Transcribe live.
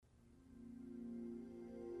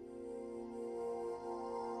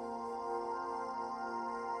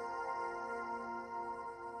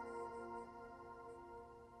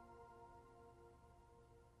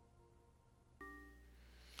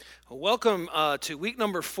Welcome to week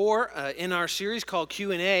number 4 in our series called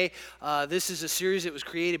Q&A. This is a series that was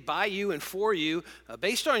created by you and for you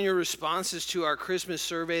based on your responses to our Christmas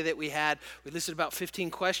survey that we had. We listed about 15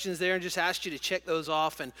 questions there and just asked you to check those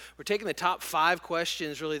off. And we're taking the top 5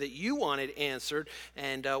 questions really that you wanted answered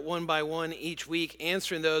and one by one each week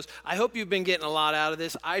answering those. I hope you've been getting a lot out of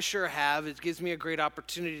this. I sure have. It gives me a great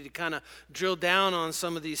opportunity to kind of drill down on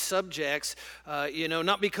some of these subjects.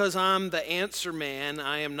 Not because I'm the answer man.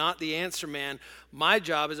 I am not the answer man. My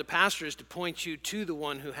job as a pastor is to point you to the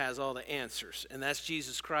one who has all the answers, and that's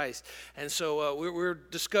Jesus Christ. And so we're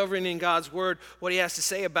discovering in God's Word what He has to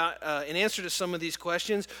say about in answer to some of these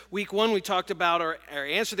questions. Week 1, we talked about or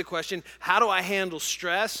answered the question, how do I handle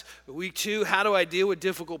stress? Week 2, how do I deal with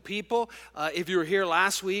difficult people? If you were here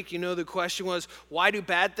last week, you know the question was, why do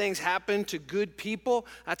bad things happen to good people?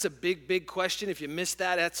 That's a big question. If you missed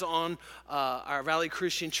that, that's on our Valley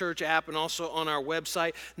Christian Church app and also on our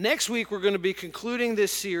website. Next week, we're going to be concluding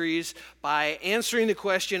this series by answering the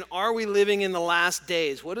question, are we living in the last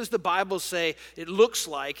days? What does the Bible say it looks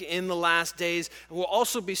like in the last days? And we'll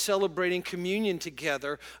also be celebrating communion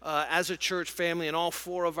together as a church family in all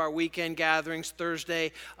 4 of our weekend gatherings,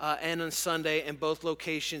 Thursday and on Sunday, in both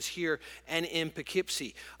locations here and in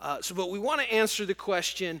Poughkeepsie. But we want to answer the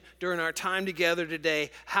question during our time together today,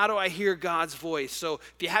 how do I hear God's voice? So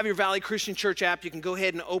if you have your Valley Christian Church app, you can go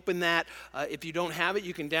ahead and open that. If you don't have it,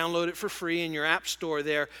 you can download it for free in your app store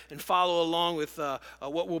there and follow along with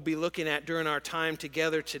what we'll be looking at during our time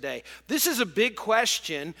together today. This is a big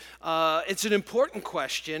question. It's an important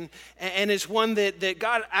question, and it's one that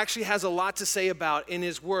God actually has a lot to say about in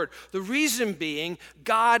His Word. The reason being,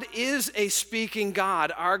 God is a speaking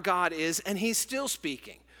God. Our God is, and He's still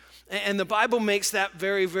speaking. And the Bible makes that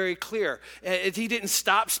very, very clear. If He didn't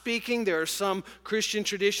stop speaking, there are some Christian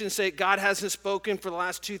traditions say God hasn't spoken for the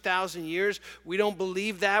last 2,000 years. We don't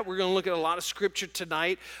believe that. We're going to look at a lot of scripture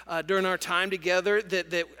tonight during our time together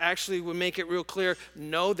that actually would make it real clear.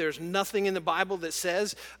 No, there's nothing in the Bible that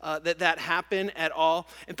says that happened at all.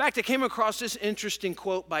 In fact, I came across this interesting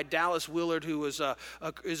quote by Dallas Willard, who is a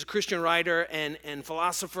Christian writer and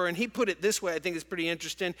philosopher, and he put it this way. I think it's pretty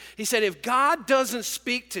interesting. He said, if God doesn't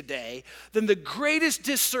speak today, then the greatest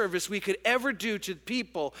disservice we could ever do to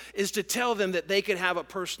people is to tell them that they could have a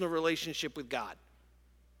personal relationship with God.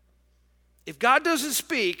 If God doesn't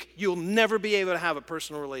speak, you'll never be able to have a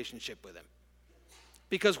personal relationship with Him.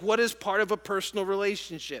 Because what is part of a personal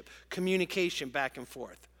relationship? Communication back and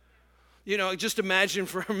forth. Just imagine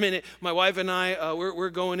for a minute, my wife and I,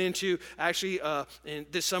 we're going into, actually, and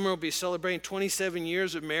this summer we'll be celebrating 27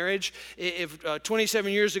 years of marriage. If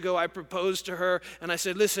 27 years ago I proposed to her and I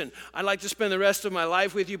said, listen, I'd like to spend the rest of my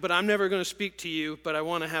life with you, but I'm never going to speak to you, but I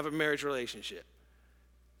want to have a marriage relationship.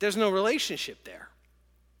 There's no relationship there.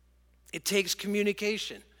 It takes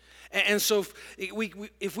communication. And so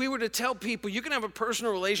if we were to tell people, you can have a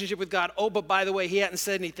personal relationship with God, but by the way, He hadn't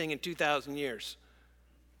said anything in 2,000 years.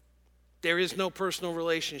 There is no personal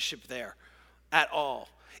relationship there at all.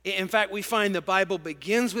 In fact, we find the Bible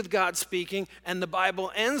begins with God speaking and the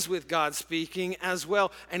Bible ends with God speaking as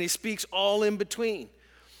well, and He speaks all in between.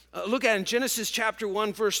 Look at it in Genesis chapter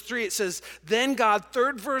 1, verse 3, it says, then God,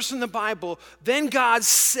 third verse in the Bible, then God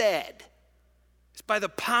said, it's by the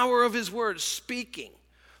power of His word speaking.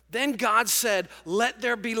 Then God said, let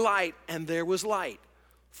there be light, and there was light.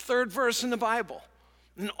 Third verse in the Bible.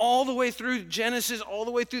 And all the way through Genesis, all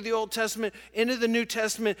the way through the Old Testament, into the New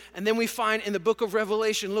Testament, and then we find in the book of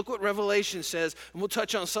Revelation, look what Revelation says, and we'll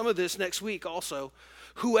touch on some of this next week also.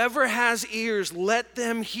 Whoever has ears, let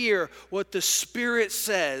them hear what the Spirit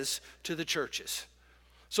says to the churches.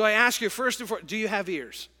 So I ask you first and foremost, do you have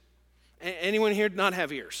ears? Anyone here not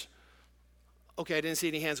have ears? Okay, I didn't see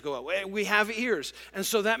any hands go up. We have ears, and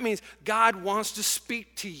so that means God wants to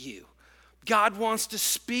speak to you. God wants to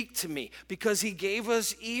speak to me because He gave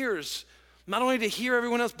us ears, not only to hear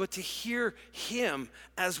everyone else, but to hear Him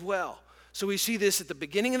as well. So we see this at the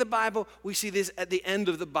beginning of the Bible. We see this at the end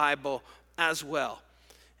of the Bible as well.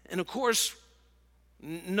 And of course,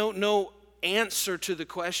 no answer to the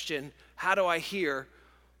question, how do I hear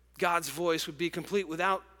God's voice, would be complete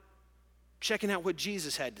without checking out what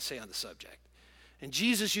Jesus had to say on the subject. And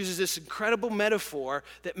Jesus uses this incredible metaphor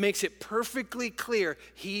that makes it perfectly clear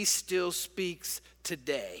He still speaks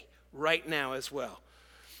today, right now as well.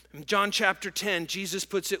 In John chapter 10, Jesus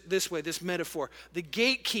puts it this way, this metaphor. The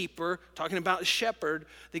gatekeeper, talking about a shepherd,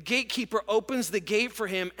 the gatekeeper opens the gate for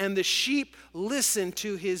him and the sheep listen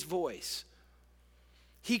to his voice.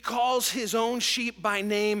 He calls His own sheep by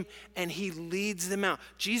name and He leads them out.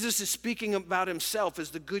 Jesus is speaking about Himself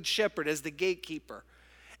as the good shepherd, as the gatekeeper.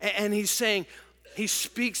 And He's saying, He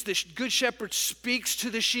speaks, the good shepherd speaks to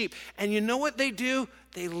the sheep. And you know what they do?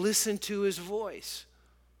 They listen to his voice.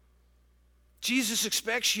 Jesus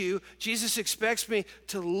expects me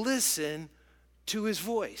to listen to his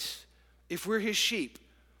voice. If we're his sheep,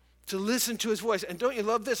 to listen to his voice. And don't you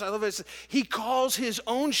love this? I love it. He calls his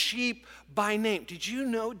own sheep by name. Did you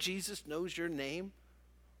know Jesus knows your name?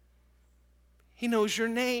 He knows your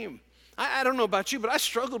name. I don't know about you, but I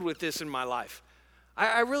struggled with this in my life.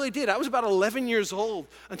 I really did. I was about 11 years old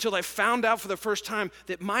until I found out for the first time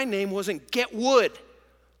that my name wasn't Get Wood.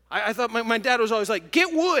 I thought my dad was always like,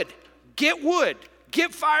 get wood,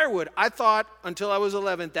 get firewood. I thought until I was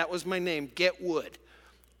 11 that was my name, Get Wood.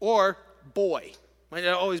 Or Boy. My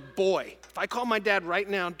dad always Boy. If I call my dad right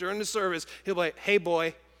now during the service, he'll be like, hey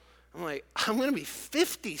boy. I'm like, I'm going to be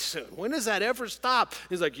 50 soon. When does that ever stop?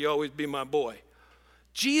 He's like, you always be my boy.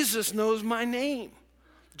 Jesus knows my name.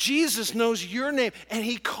 Jesus knows your name, and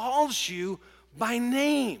he calls you by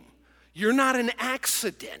name. You're not an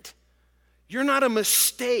accident. You're not a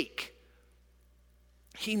mistake.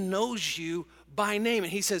 He knows you by name,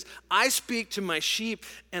 and he says, I speak to my sheep,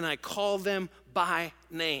 and I call them by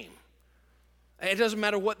name. It doesn't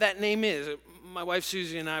matter what that name is. My wife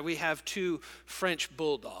Susie and I, we have 2 French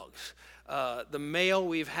bulldogs. The male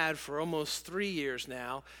we've had for almost 3 years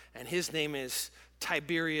now, and his name is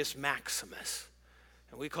Tiberius Maximus.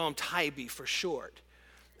 And we call him Tybee for short.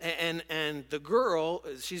 And the girl,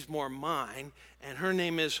 she's more mine, and her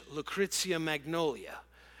name is Lucrezia Magnolia.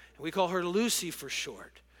 And we call her Lucy for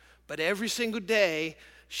short. But every single day,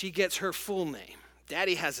 she gets her full name.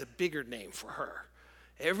 Daddy has a bigger name for her.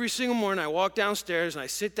 Every single morning, I walk downstairs and I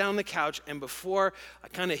sit down on the couch, and before I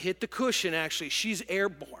kind of hit the cushion, actually, she's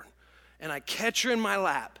airborne. And I catch her in my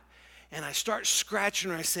lap, and I start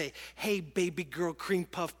scratching her. I say, hey, baby girl, cream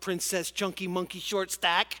puff, princess, chunky monkey, short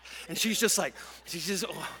stack. And she's just, and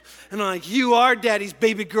I'm like, you are daddy's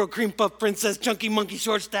baby girl, cream puff, princess, chunky monkey,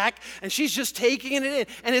 short stack. And she's just taking it in.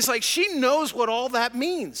 And it's like she knows what all that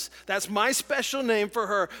means. That's my special name for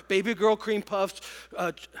her, baby girl, cream puff,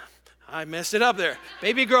 I messed it up there.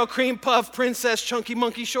 Baby girl, cream puff, princess, chunky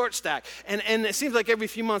monkey, short stack. And it seems like every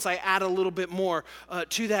few months I add a little bit more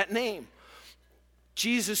to that name.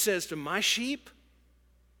 Jesus says to my sheep,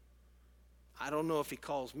 I don't know if he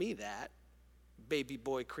calls me that, baby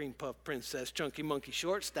boy, cream puff, princess, chunky monkey,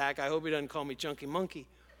 short stack. I hope he doesn't call me chunky monkey.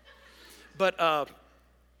 But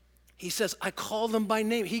he says, I call them by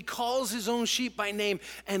name. He calls his own sheep by name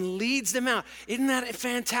and leads them out. Isn't that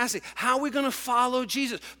fantastic? How are we going to follow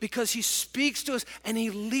Jesus? Because he speaks to us and he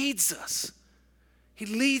leads us. He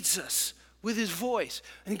leads us with his voice.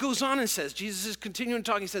 And he goes on and says, Jesus is continuing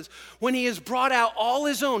talking. He says, when he has brought out all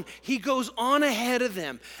his own, he goes on ahead of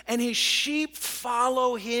them, and his sheep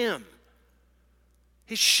follow him.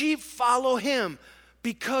 His sheep follow him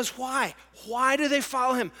because why? Why do they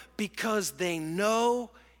follow him? Because they know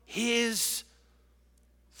his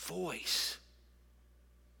voice.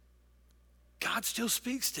 God still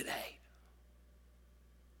speaks today.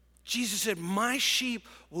 Jesus said, my sheep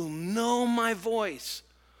will know my voice.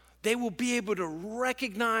 They will be able to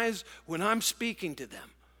recognize when I'm speaking to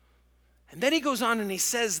them. And then he goes on and he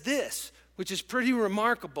says this, which is pretty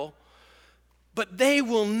remarkable, but they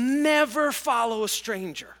will never follow a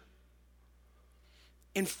stranger.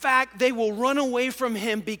 In fact, they will run away from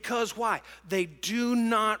him because why? They do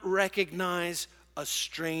not recognize a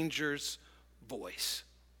stranger's voice.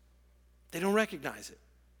 They don't recognize it.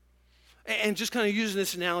 And just kind of using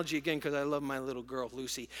this analogy again because I love my little girl,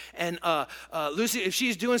 Lucy. And Lucy, if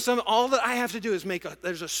she's doing something, all that I have to do is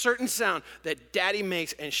there's a certain sound that Daddy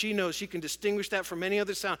makes, and she knows she can distinguish that from any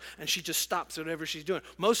other sound, and she just stops whatever she's doing.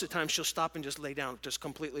 Most of the time, she'll stop and just lay down, just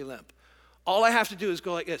completely limp. All I have to do is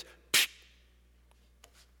go like this.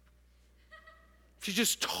 She's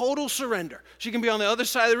just total surrender. She can be on the other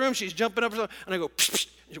side of the room. She's jumping up or something, and I go,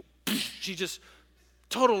 she just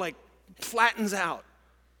total flattens out.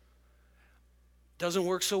 Doesn't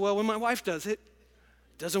work so well when my wife does it.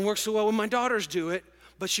 Doesn't work so well when my daughters do it.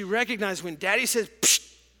 But she recognizes when Daddy says,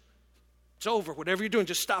 psh, it's over. Whatever you're doing,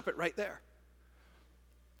 just stop it right there.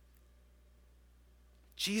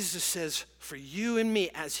 Jesus says, for you and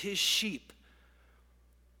me as his sheep,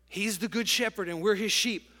 he's the good shepherd and we're his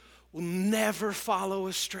sheep, will never follow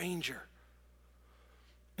a stranger.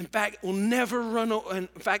 In fact,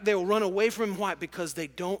 they will run away from him. Why? Because they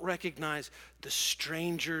don't recognize the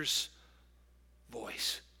stranger's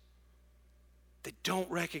voice. They don't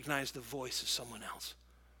recognize the voice of someone else.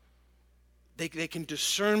 They can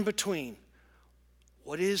discern between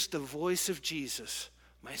what is the voice of Jesus,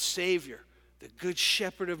 my Savior, the good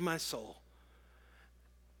shepherd of my soul.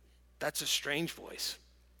 That's a strange voice.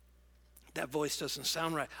 That voice doesn't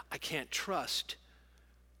sound right. I can't trust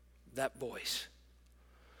that voice.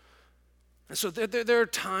 And so there are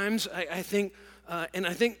times, I think, and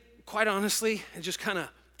I think quite honestly, and just kind of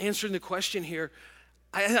answering the question here,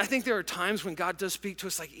 I think there are times when God does speak to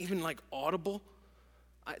us, like even like audible.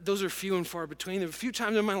 Those are few and far between. There are a few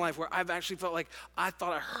times in my life where I've actually felt like I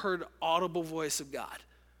thought I heard audible voice of God.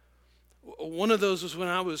 One of those was when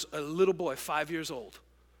I was a little boy, 5 years old.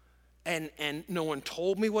 And no one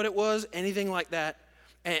told me what it was, anything like that.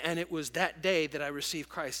 And it was that day that I received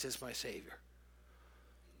Christ as my Savior.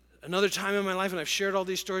 Another time in my life, and I've shared all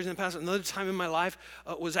these stories in the past, another time in my life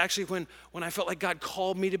was actually when I felt like God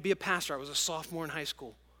called me to be a pastor. I was a sophomore in high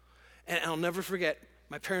school. And I'll never forget,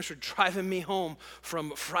 my parents were driving me home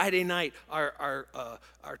from Friday night, our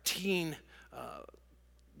teen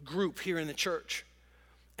group here in the church.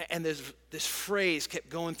 And this phrase kept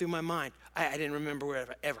going through my mind. I didn't remember where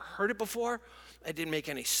I've ever heard it before. It didn't make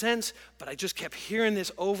any sense, but I just kept hearing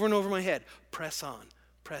this over and over in my head. Press on,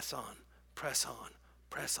 press on, press on,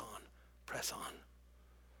 press on, press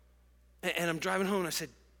on. And I'm driving home and I said,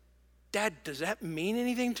 Dad, does that mean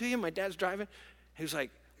anything to you? My dad's driving. He was like,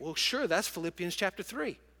 well, sure, that's Philippians chapter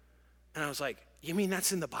 3. And I was like, you mean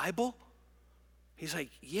that's in the Bible? He's like,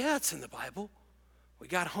 yeah, it's in the Bible. We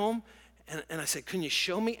got home. And I said, can you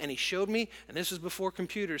show me? And he showed me, and this was before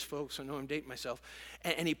computers, folks, so I know I'm dating myself.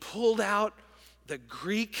 And he pulled out the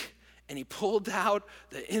Greek, and he pulled out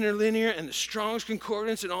the interlinear and the Strong's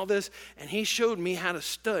Concordance and all this, and he showed me how to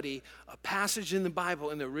study a passage in the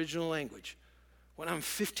Bible in the original language when I'm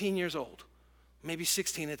 15 years old, maybe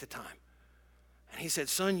 16 at the time. And he said,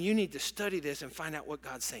 son, you need to study this and find out what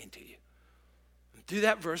God's saying to you. And through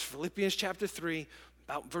that verse, Philippians chapter 3,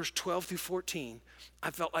 about verse 12 through 14,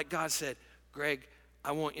 I felt like God said, Greg,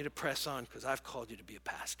 I want you to press on because I've called you to be a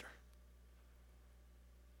pastor.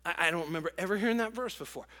 I don't remember ever hearing that verse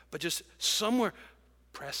before, but just somewhere,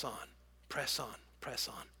 press on, press on, press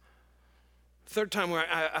on. Third time where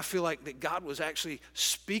I feel like that God was actually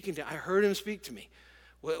speaking to me, I heard him speak to me.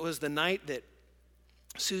 Well, it was the night that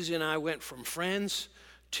Susie and I went from friends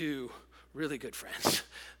to really good friends.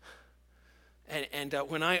 And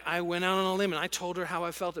when I went out on a limb and I told her how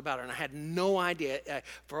I felt about her, and I had no idea.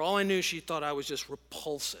 For all I knew, she thought I was just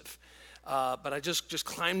repulsive. But I just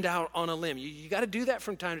climbed out on a limb. You got to do that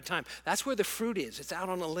from time to time. That's where the fruit is. It's out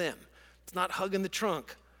on a limb. It's not hugging the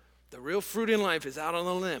trunk. The real fruit in life is out on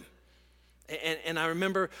a limb. And I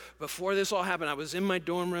remember before this all happened, I was in my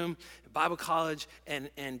dorm room at Bible college, and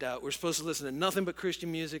we're supposed to listen to nothing but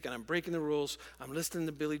Christian music, and I'm breaking the rules. I'm listening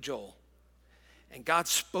to Billy Joel. And God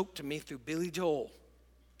spoke to me through Billy Joel.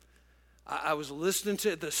 I was listening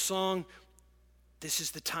to the song, This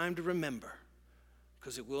is the Time to Remember,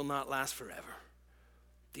 because it will not last forever.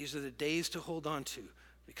 These are the days to hold on to,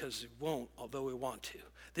 because it won't, although we want to.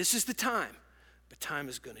 This is the time, but time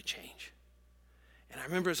is going to change. And I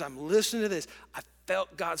remember as I'm listening to this, I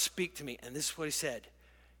felt God speak to me, and this is what he said.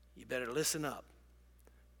 You better listen up,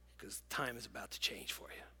 because time is about to change for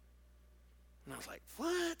you. And I was like,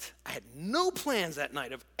 what? I had no plans that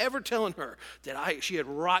night of ever telling her that she had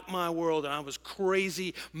rocked my world and I was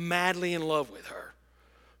crazy, madly in love with her.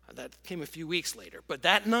 That came a few weeks later. But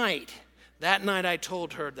that night I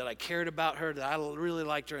told her that I cared about her, that I really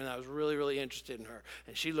liked her, and I was really, really interested in her.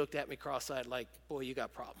 And she looked at me cross-eyed like, boy, you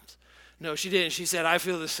got problems. No, she didn't. She said, I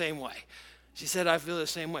feel the same way. She said, I feel the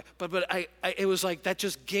same way. But it was like that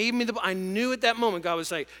just gave me I knew at that moment God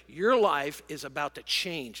was like, your life is about to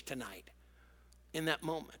change tonight. In that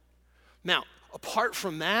moment. Now, apart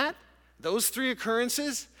from that, those three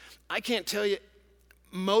occurrences, I can't tell you,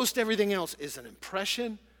 most everything else is an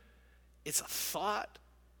impression, it's a thought,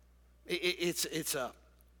 it's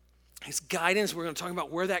guidance. We're going to talk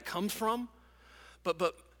about where that comes from.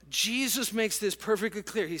 But Jesus makes this perfectly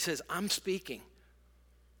clear. He says, I'm speaking.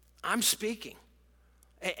 I'm speaking.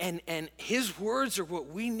 And his words are what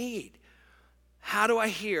we need. How do I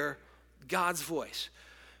hear God's voice?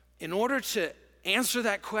 In order to answer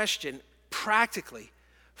that question practically,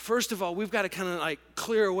 first of all, we've got to kind of like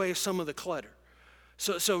clear away some of the clutter.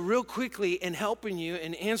 So real quickly, in helping you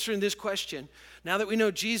in answering this question, now that we know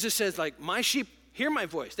Jesus says, like, my sheep hear my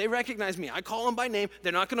voice. They recognize me. I call them by name.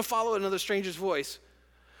 They're not going to follow another stranger's voice.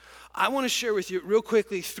 I want to share with you real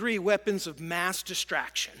quickly 3 weapons of mass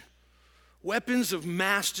distraction. Weapons of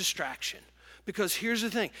mass distraction. Because here's the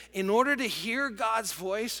thing, in order to hear God's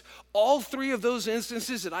voice, all 3 of those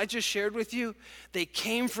instances that I just shared with you, they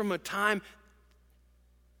came from a time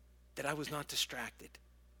that I was not distracted.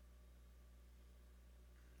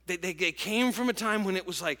 They came from a time when it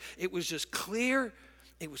was like, it was just clear,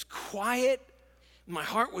 it was quiet, my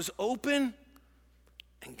heart was open,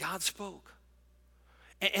 and God spoke.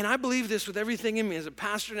 And I believe this with everything in me as a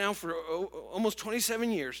pastor now for almost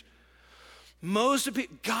 27 years. Most of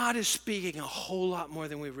people, God is speaking a whole lot more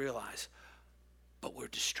than we realize, but we're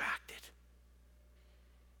distracted.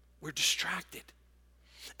 We're distracted.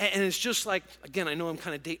 And it's just like, again, I know I'm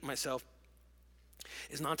kind of dating myself.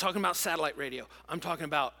 It's not talking about satellite radio. I'm talking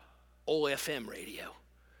about old FM radio.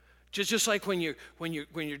 Just like when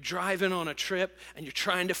you're driving on a trip and you're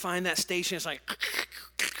trying to find that station, it's like,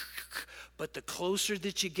 but the closer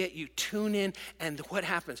that you get, you tune in, and what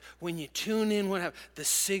happens? When you tune in, what happens? The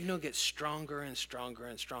signal gets stronger and stronger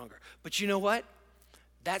and stronger. But you know what?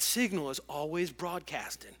 That signal is always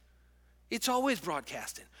broadcasting. It's always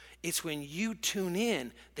broadcasting. It's when you tune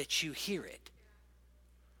in that you hear it.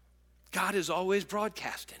 God is always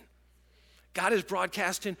broadcasting. God is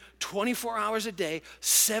broadcasting 24 hours a day,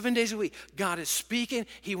 7 days a week. God is speaking.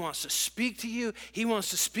 He wants to speak to you. He wants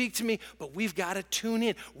to speak to me, but we've got to tune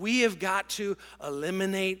in. We have got to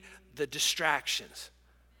eliminate the distractions.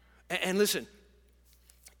 And listen,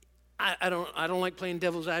 I don't like playing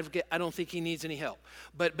devil's advocate. I don't think he needs any help.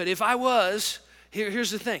 But if I was,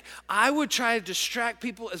 here's the thing. I would try to distract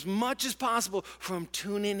people as much as possible from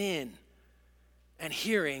tuning in and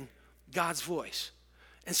hearing God's voice.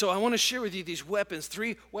 And so I want to share with you these weapons,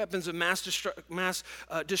 3 weapons of mass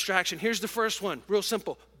distraction. Here's the first one, real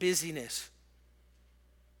simple, busyness.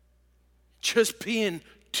 Just being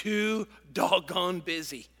too doggone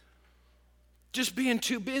busy. Just being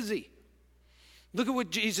too busy. Look at what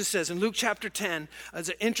Jesus says in Luke chapter 10. It's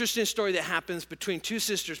an interesting story that happens between 2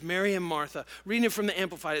 sisters, Mary and Martha. Reading it from the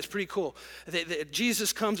Amplified, it's pretty cool.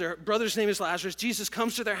 Jesus comes, her brother's name is Lazarus. Jesus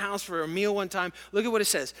comes to their house for a meal one time. Look at what it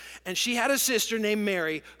says. And she had a sister named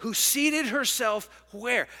Mary who seated herself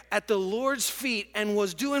where? At the Lord's feet and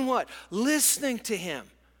was doing what? Listening to him.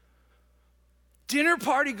 Dinner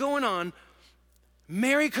party going on.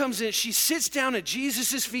 Mary comes in, she sits down at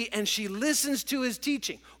Jesus' feet and she listens to his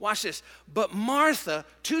teaching. Watch this. But Martha,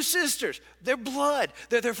 2 sisters, they're blood.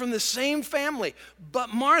 They're from the same family.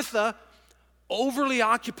 But Martha, overly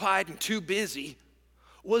occupied and too busy,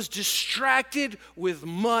 was distracted with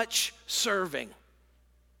much serving.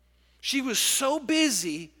 She was so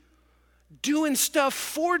busy doing stuff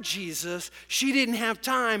for Jesus, she didn't have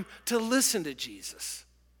time to listen to Jesus.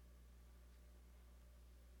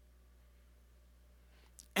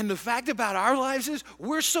 And the fact about our lives is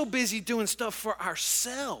we're so busy doing stuff for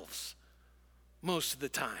ourselves most of the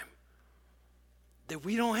time that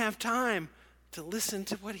we don't have time to listen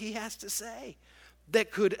to what he has to say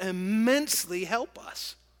that could immensely help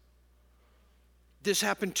us. This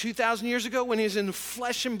happened 2,000 years ago when he was in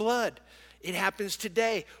flesh and blood. It happens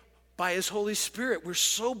today by his Holy Spirit. We're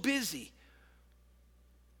so busy.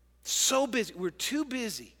 So busy. We're too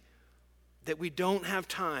busy that we don't have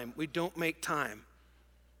time. We don't make time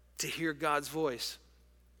to hear God's voice.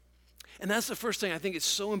 And that's the first thing I think it's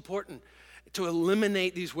so important to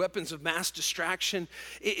eliminate these weapons of mass distraction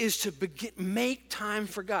is to make time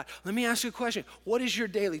for God. Let me ask you a question. What is your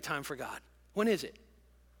daily time for God? When is it?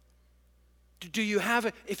 Do you have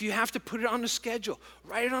it? If you have to put it on the schedule,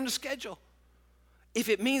 write it on the schedule. If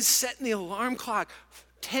it means setting the alarm clock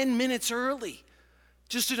 10 minutes early,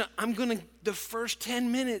 the first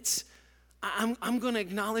 10 minutes, I'm going to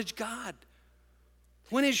acknowledge God.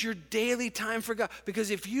 When is your daily time for God?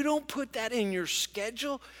 Because if you don't put that in your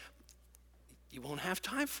schedule, you won't have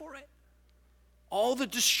time for it. All the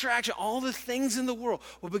distraction, all the things in the world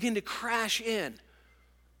will begin to crash in.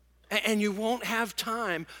 And you won't have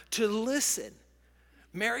time to listen.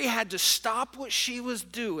 Mary had to stop what she was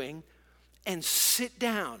doing and sit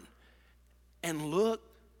down and look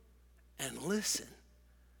and listen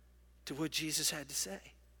to what Jesus had to say.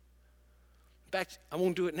 In fact, I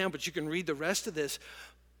won't do it now, but you can read the rest of this.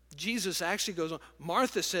 Jesus actually goes on.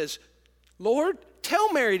 Martha says, Lord,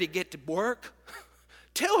 tell Mary to get to work.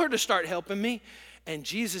 Tell her to start helping me. And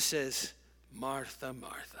Jesus says, Martha,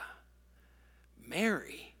 Martha,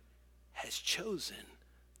 Mary has chosen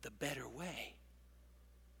the better way.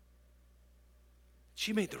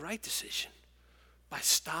 She made the right decision by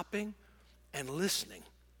stopping and listening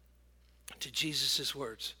to Jesus'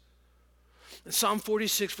 words. And Psalm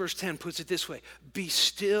 46 verse 10 puts it this way, be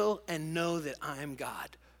still and know that I am God.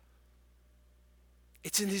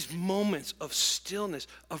 It's in these moments of stillness,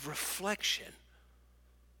 of reflection,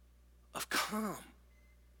 of calm.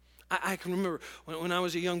 I can remember when I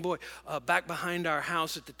was a young boy, back behind our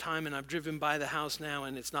house at the time, and I've driven by the house now,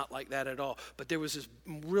 and it's not like that at all, but there was this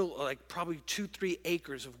real, probably 2-3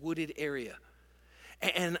 acres of wooded area.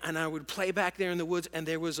 And I would play back there in the woods, and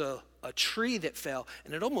there was a tree that fell,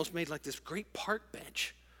 and it almost made like this great park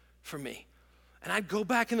bench for me. And I'd go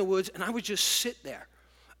back in the woods, and I would just sit there.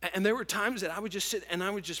 And there were times that I would just sit and I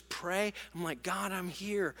would just pray. I'm like, God, I'm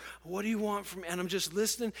here. What do you want from me? And I'm just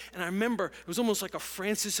listening. And I remember it was almost like a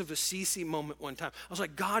Francis of Assisi moment one time. I was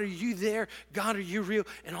like, God, are you there? God, are you real?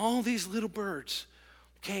 And all these little birds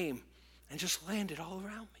came and just landed all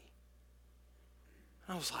around me.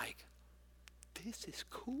 And I was like, this is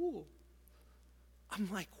cool.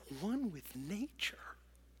 I'm like one with nature.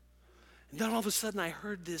 And then all of a sudden I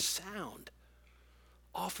heard this sound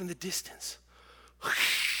off in the distance.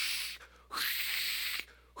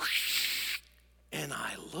 And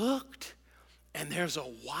I looked, and there's a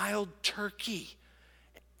wild turkey.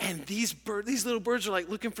 And these little birds are like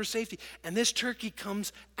looking for safety. And this turkey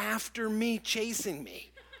comes after me, chasing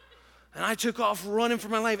me. And I took off running for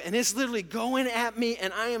my life, and it's literally going at me,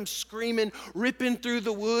 and I am screaming, ripping through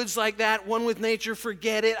the woods like that. One with nature,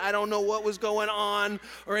 forget it. I don't know what was going on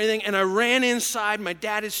or anything. And I ran inside. My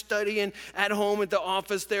dad is studying at home at the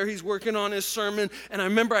office there. He's working on his sermon. And I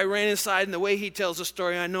remember I ran inside, and the way he tells the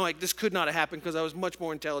story, I know this could not have happened because I was much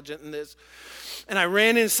more intelligent than this. And I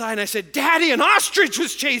ran inside, and I said, Daddy, an ostrich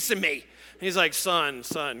was chasing me. He's like, son,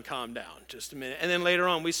 calm down just a minute. And then later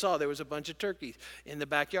on, we saw there was a bunch of turkeys in the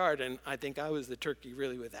backyard, and I think I was the turkey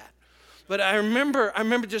really with that. But I remember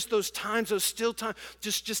just those times, those still times,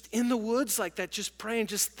 just in the woods like that, just praying,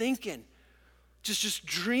 just thinking, just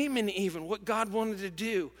dreaming even what God wanted to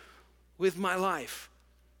do with my life.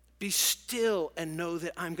 Be still and know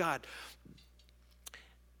that I'm God.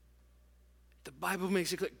 The Bible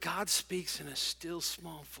makes it clear, God speaks in a still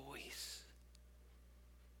small voice.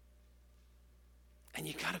 And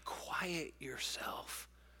you got to quiet yourself.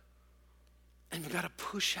 And you got to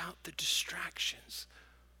push out the distractions.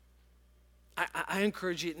 I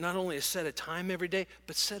encourage you not only to set a time every day,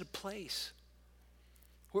 but set a place.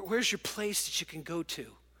 Where's your place that you can go to?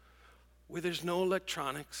 Where there's no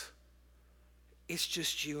electronics. It's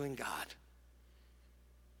just you and God.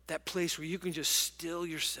 That place where you can just still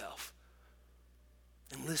yourself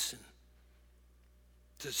and listen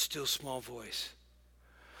to the still small voice.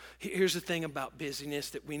 Here's the thing about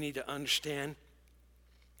busyness that we need to understand.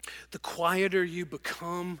 The quieter you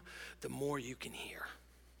become, the more you can hear.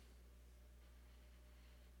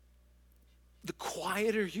 The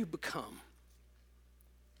quieter you become,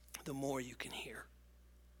 the more you can hear.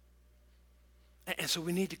 And so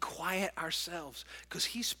we need to quiet ourselves because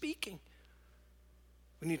he's speaking.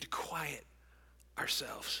 We need to quiet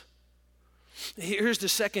ourselves. Here's the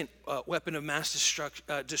second weapon of mass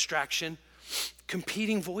distraction.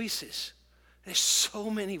 Competing voices. There's so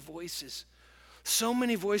many voices. So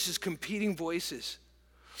many voices, competing voices.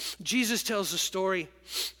 Jesus tells a story,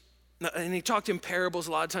 and he talked in parables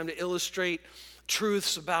a lot of time to illustrate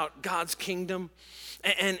truths about God's kingdom.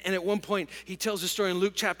 And at one point, he tells a story in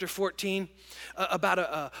Luke chapter 14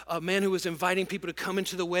 about a man who was inviting people to come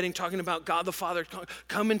into the wedding, talking about God the Father,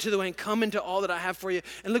 come into the wedding, come into all that I have for you.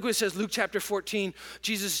 And look what it says, Luke chapter 14,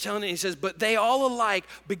 Jesus is telling it, he says, but they all alike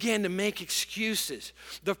began to make excuses.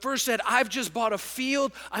 The first said, I've just bought a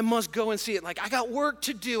field, I must go and see it. Like, I got work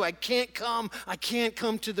to do, I can't come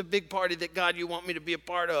to the big party that God you want me to be a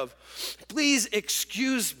part of. Please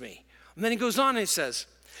excuse me. And then he goes on and he says,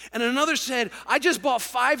 and another said, I just bought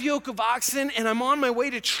 5 yoke of oxen and I'm on my way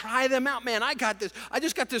to try them out. Man, I got this. I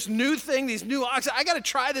just got this new thing, these new oxen. I got to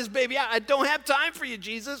try this baby out. I don't have time for you,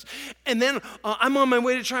 Jesus. And then I'm on my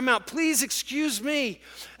way to try them out. Please excuse me.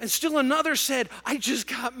 And still another said, I just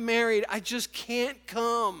got married. I just can't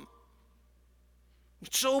come.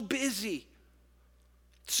 I'm so busy,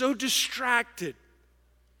 so distracted.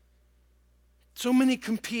 So many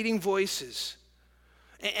competing voices.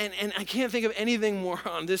 And I can't think of anything more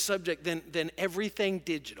on this subject than everything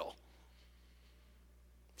digital.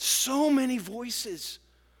 So many voices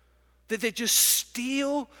that they just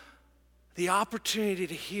steal the opportunity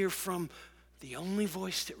to hear from the only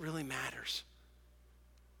voice that really matters.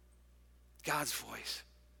 God's voice.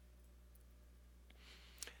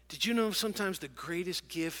 Did you know sometimes the greatest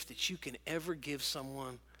gift that you can ever give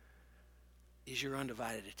someone is your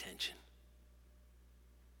undivided attention?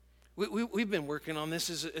 We've been working on this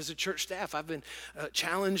as a church staff. I've been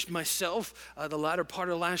challenged myself the latter part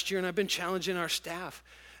of last year, and I've been challenging our staff.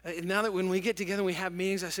 Now that when we get together and we have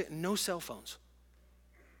meetings, I say, no cell phones.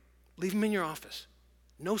 Leave them in your office.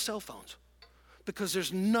 No cell phones. Because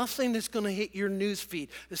there's nothing that's going to hit your news feed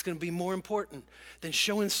that's going to be more important than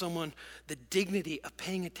showing someone the dignity of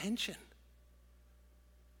paying attention.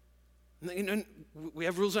 We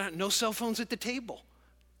have rules on no cell phones at the table.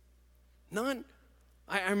 None.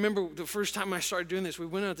 I remember the first time I started doing this, we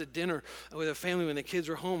went out to dinner with a family when the kids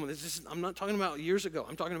were home. I'm not talking about years ago.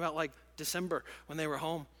 I'm talking about like December when they were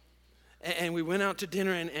home. And we went out to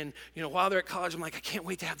dinner, and while they're at college, I'm like, I can't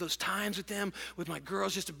wait to have those times with them, with my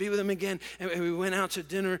girls, just to be with them again. And we went out to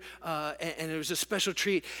dinner, and it was a special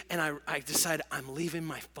treat. And I decided I'm leaving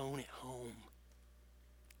my phone at home.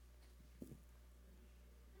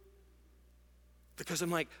 Because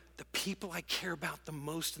I'm like, the people I care about the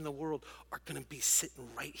most in the world are going to be sitting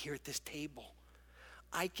right here at this table.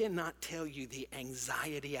 I cannot tell you the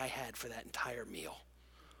anxiety I had for that entire meal.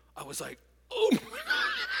 I was like, oh my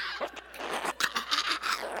God.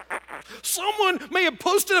 Someone may have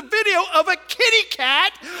posted a video of a kitty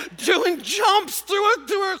cat doing jumps through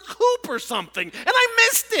a hoop or something, and I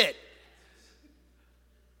missed it.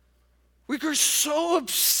 We are so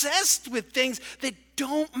obsessed with things that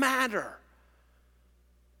don't matter.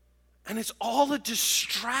 And it's all a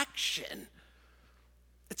distraction.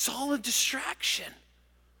 It's all a distraction.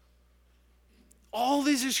 All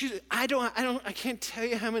these excuses. I can't tell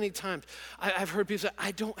you how many times I've heard people say,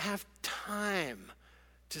 I don't have time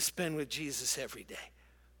to spend with Jesus every day.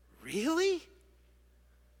 Really?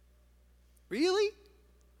 Really?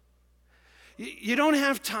 You don't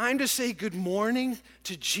have time to say good morning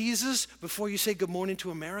to Jesus before you say good morning to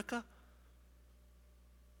America?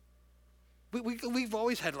 We've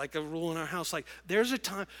always had like a rule in our house, like there's a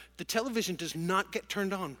time, the television does not get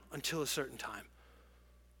turned on until a certain time.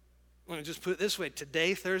 I'm going to just put it this way.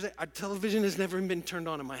 Today, Thursday, our television has never been turned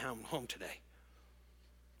on in my home today.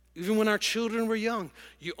 Even when our children were young,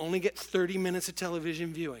 you only get 30 minutes of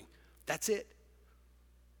television viewing. That's it.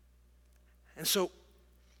 And so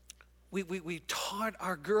we taught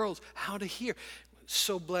our girls how to hear.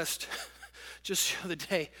 So blessed just the other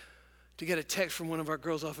day to get a text from one of our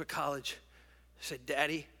girls off at college. Said,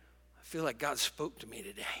 Daddy, I feel like God spoke to me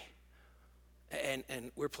today.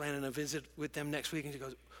 And we're planning a visit with them next week. And she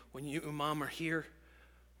goes, when you and Mom are here,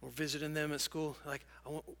 we're visiting them at school, like,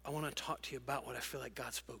 I want to talk to you about what I feel like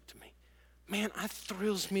God spoke to me. Man, that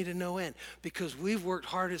thrills me to no end because we've worked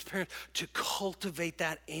hard as parents to cultivate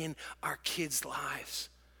that in our kids' lives,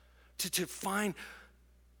 to find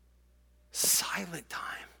silent time.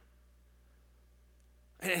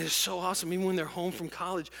 And it's so awesome. Even when they're home from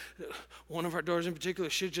college, one of our daughters in particular,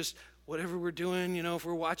 she'll just, whatever we're doing, if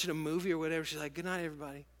we're watching a movie or whatever, she's like, good night,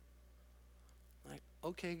 everybody. I'm like,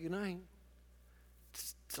 okay, good night.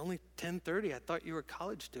 It's only 10:30. I thought you were a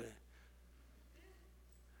college student.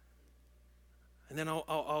 And then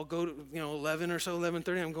I'll go to, 11 or so,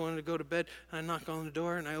 11:30, I'm going to go to bed, and I knock on the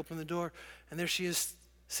door, and I open the door, and there she is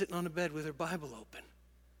sitting on the bed with her Bible open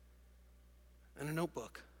and a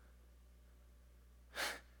notebook.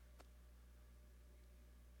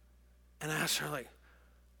 And I asked her, like,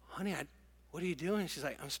 honey, what are you doing? She's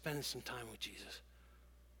like, I'm spending some time with Jesus.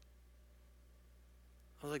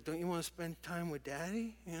 I was like, don't you want to spend time with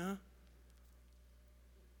Daddy? And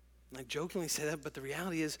I jokingly say that, but the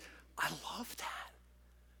reality is, I love that.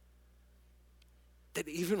 That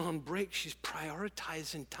even on break, she's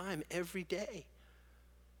prioritizing time every day.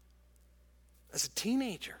 As a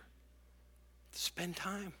teenager, to spend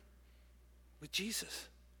time with Jesus.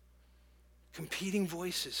 Competing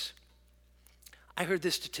voices. I heard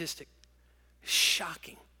this statistic.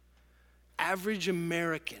 Shocking. Average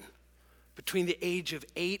American between the age of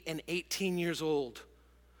 8 and 18 years old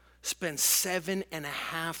spends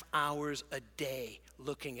 7.5 hours a day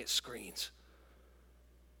looking at screens.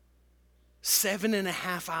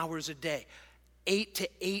 7.5 hours a day. 8 to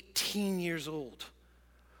 18 years old.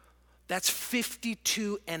 That's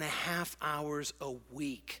 52.5 hours a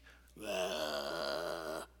week.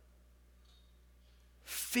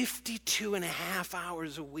 52.5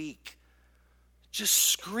 hours a week. Just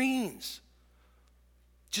screens.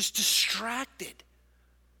 Just distracted.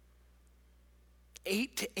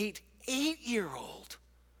 8-year-old.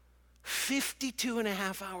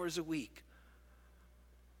 52.5 hours a week.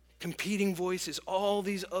 Competing voices, all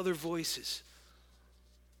these other voices.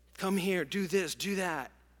 Come here, do this, do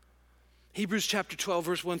that. Hebrews chapter 12,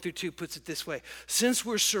 verse 1 through 2 puts it this way. Since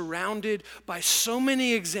we're surrounded by so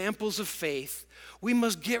many examples of faith, we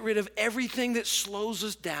must get rid of everything that slows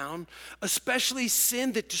us down, especially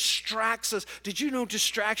sin that distracts us. Did you know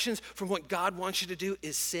distractions from what God wants you to do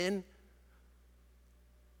is sin?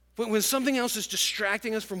 When something else is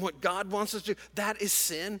distracting us from what God wants us to do, that is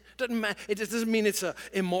sin. Doesn't matter. It doesn't mean it's an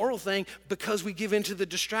immoral thing because we give into the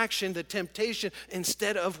distraction, the temptation,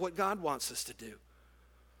 instead of what God wants us to do.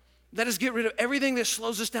 That is, get rid of everything that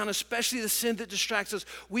slows us down, especially the sin that distracts us.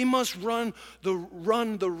 We must run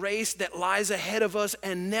the race that lies ahead of us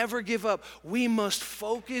and never give up. We must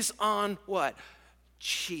focus on what?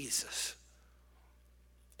 Jesus.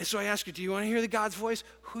 And so I ask you, do you want to hear God's voice?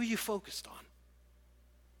 Who are you focused on?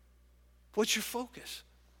 What's your focus?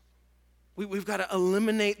 We've got to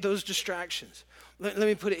eliminate those distractions. Let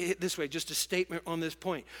me put it this way, just a statement on this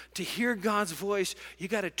point. To hear God's voice, you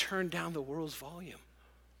got to turn down the world's volume.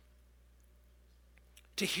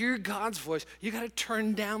 To hear God's voice, you got to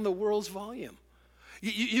turn down the world's volume.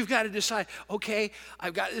 You've got to decide, okay,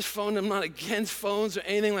 I've got this phone. I'm not against phones or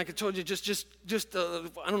anything. Like I told you, just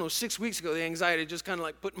I don't know, 6 weeks ago, the anxiety just kind of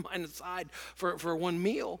like putting mine aside for one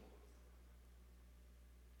meal.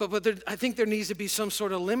 But I think there needs to be some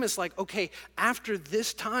sort of limits. Like, okay, after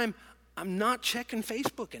this time, I'm not checking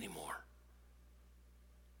Facebook anymore.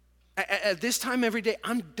 At this time every day,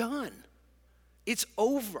 I'm done. It's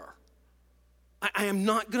over. I am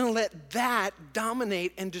not going to let that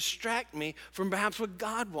dominate and distract me from perhaps what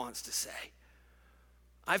God wants to say.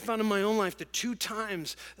 I've found in my own life the 2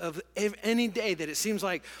 times of any day that it seems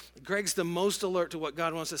like Greg's the most alert to what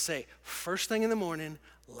God wants to say. First thing in the morning,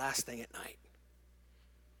 last thing at night.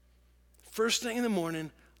 First thing in the morning,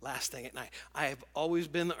 last thing at night. I have always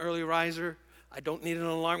been the early riser. I don't need an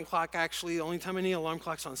alarm clock, actually. The only time I need an alarm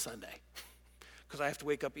clock's on Sunday, because I have to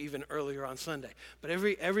wake up even earlier on Sunday. But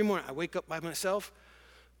every morning, I wake up by myself.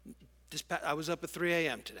 I was up at 3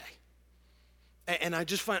 a.m. today. And I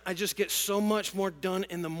just get so much more done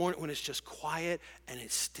in the morning when it's just quiet and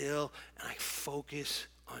it's still, and I focus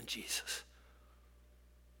on Jesus.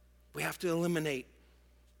 We have to eliminate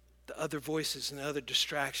the other voices and the other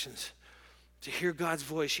distractions. To hear God's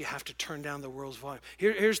voice, you have to turn down the world's volume.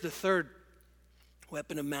 Here's the third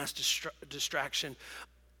weapon of mass distraction: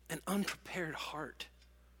 an unprepared heart.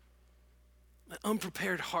 An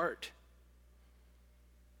unprepared heart.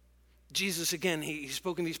 Jesus, again, he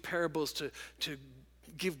spoke in these parables to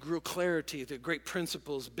give real clarity to great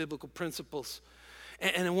principles, biblical principles.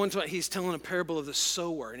 And in one time, he's telling a parable of the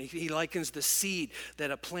sower, and he likens the seed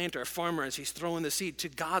that a planter, a farmer, as he's throwing the seed to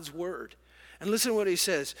God's word. And listen to what he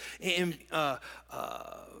says in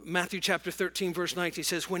Matthew chapter 13, verse 19. He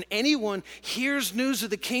says, when anyone hears news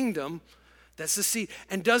of the kingdom, that's the seed,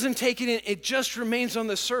 and doesn't take it in, it just remains on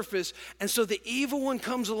the surface. And so the evil one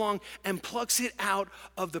comes along and plucks it out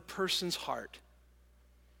of the person's heart.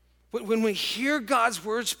 When we hear God's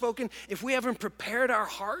word spoken, if we haven't prepared our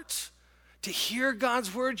hearts to hear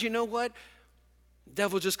God's word, you know what? The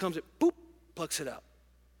devil just comes and boop, plucks it up.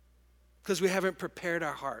 Because we haven't prepared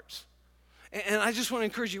our hearts. And I just want to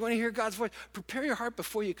encourage you want to hear God's voice, prepare your heart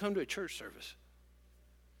before you come to a church service.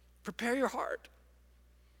 Prepare your heart.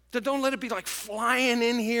 Don't let it be like flying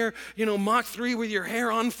in here, Mach 3 with your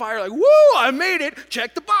hair on fire, like, woo, I made it,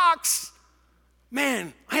 check the box.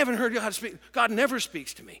 Man, I haven't heard God speak. God never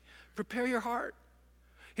speaks to me. Prepare your heart.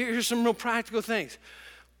 Here's some real practical things.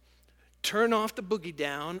 Turn off the boogie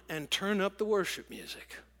down and turn up the worship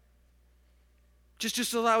music.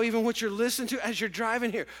 Just allow even what you're listening to as you're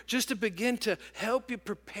driving here, just to begin to help you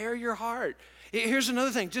prepare your heart. Here's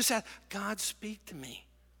another thing. Just ask, God, speak to me.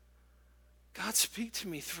 God, speak to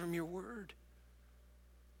me from your word.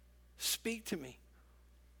 Speak to me.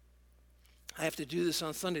 I have to do this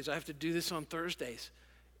on Sundays. I have to do this on Thursdays.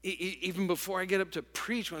 Even before I get up to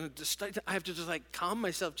preach, when I have to just like calm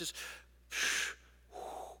myself, just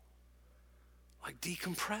like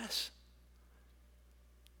decompress.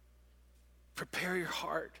 Prepare your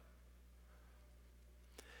heart.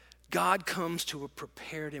 God comes to a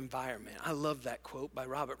prepared environment. I love that quote by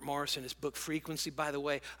Robert Morris in his book Frequency. By the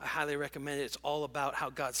way, I highly recommend it. It's all about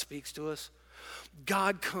how God speaks to us.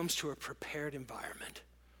 God comes to a prepared environment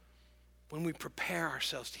when we prepare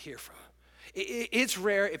ourselves to hear from him. It's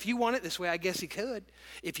rare. If you want it this way, I guess he could.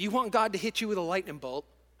 If you want God to hit you with a lightning bolt,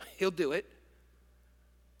 he'll do it.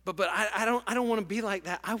 But I don't want to be like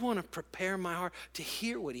that. I want to prepare my heart to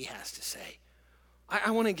hear what he has to say.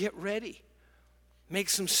 I want to get ready. Make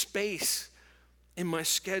some space in my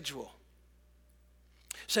schedule.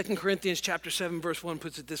 2 Corinthians chapter 7, verse 1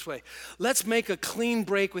 puts it this way. Let's make a clean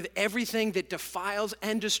break with everything that defiles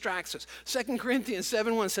and distracts us. 2 Corinthians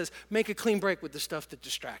 7:1 says, make a clean break with the stuff that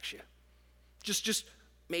distracts you. Just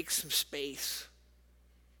make some space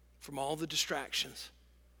from all the distractions.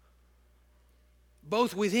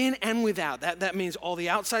 Both within and without. That means all the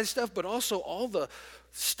outside stuff, but also all the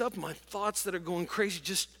stuff, my thoughts that are going crazy.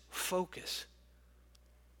 Just focus.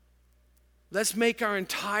 Let's make our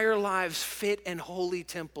entire lives fit and holy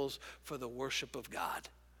temples for the worship of God.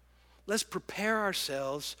 Let's prepare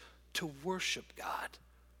ourselves to worship God.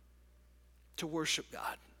 To worship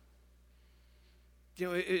God.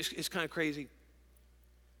 It's kind of crazy.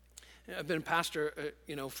 I've been a pastor,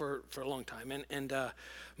 for a long time, and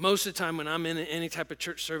most of the time when I'm in any type of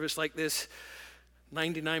church service like this,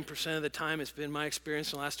 99% of the time, it's been my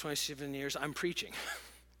experience in the last 27 years, I'm preaching.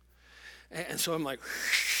 And so I'm like,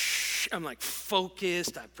 I'm like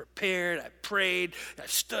focused, I prepared, I prayed, I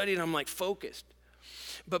studied, I'm like focused.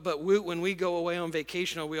 But when we go away on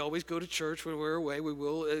vacation, we always go to church when we're away. We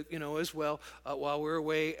will, as well, while we're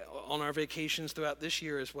away on our vacations throughout this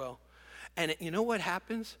year as well. And you know what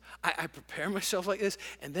happens? I prepare myself like this,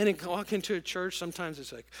 and then I walk into a church. Sometimes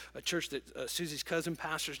it's like a church that Susie's cousin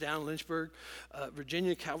pastors down in Lynchburg,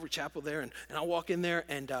 Virginia, Calvary Chapel there. And I walk in there,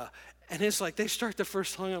 and it's like they start the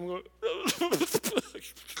first song. I'm going,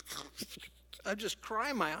 I just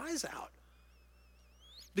cry my eyes out.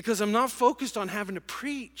 Because I'm not focused on having to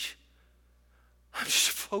preach. I'm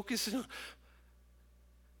just focusing on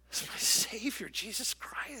my Savior, Jesus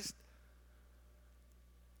Christ.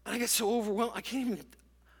 And I get so overwhelmed, I can't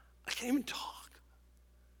even talk.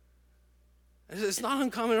 It's not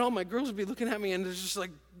uncommon at all. My girls would be looking at me and there's just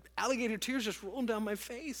like alligator tears just rolling down my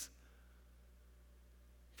face.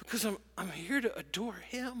 Because I'm here to adore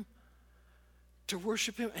him, to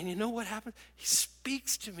worship him. And you know what happens? He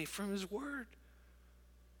speaks to me from his word.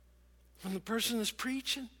 When the person is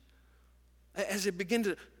preaching, as they begin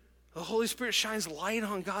to, the Holy Spirit shines light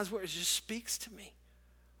on God's word, it just speaks to me.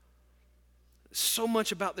 So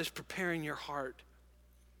much about this preparing your heart.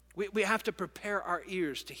 We have to prepare our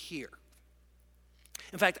ears to hear.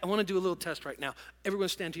 In fact, I want to do a little test right now. Everyone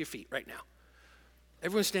stand to your feet right now.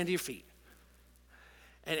 Everyone stand to your feet.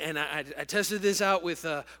 And I tested this out with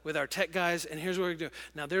our tech guys, and here's what we're doing.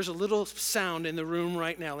 Now, there's a little sound in the room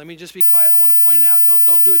right now. Let me just be quiet. I want to point it out.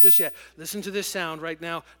 Don't do it just yet. Listen to this sound right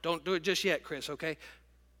now. Don't do it just yet, Chris, okay?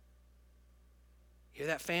 Hear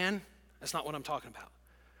that fan? That's not what I'm talking about.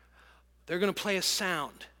 They're going to play a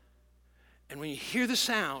sound. And when you hear the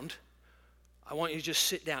sound, I want you to just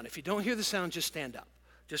sit down. If you don't hear the sound, just stand up.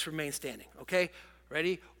 Just remain standing, okay?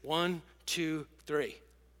 Ready? 1, 2, 3.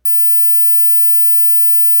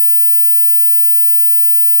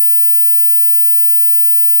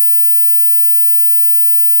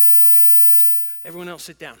 Okay, that's good. Everyone else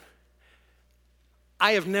sit down.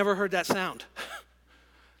 I have never heard that sound.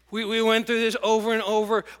 We went through this over and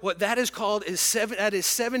over. What that is called is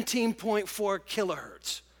 17.4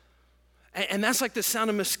 kilohertz. And that's like the sound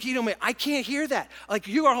of mosquito. I can't hear that. Like,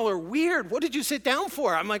 you all are weird. What did you sit down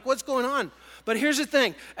for? I'm like, what's going on? But here's the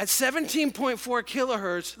thing. At 17.4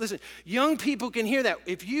 kilohertz, listen, young people can hear that.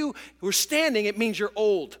 If you were standing, it means you're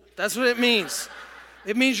old. That's what it means.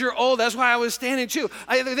 It means you're old. That's why I was standing too.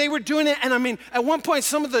 They were doing it, and I mean, at one point,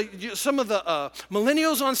 some of the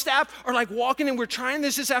millennials on staff are like walking, and we're trying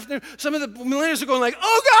this afternoon. Some of the millennials are going like,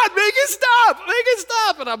 "Oh God, make it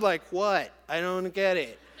stop!" And I'm like, "What? I don't get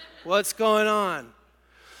it. What's going on?"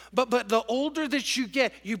 But the older that you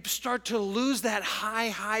get, you start to lose that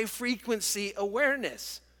high frequency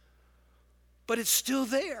awareness. But it's still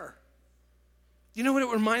there. You know what it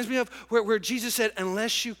reminds me of? Where Jesus said,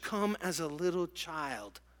 unless you come as a little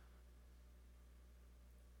child.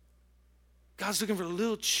 God's looking for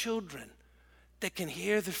little children that can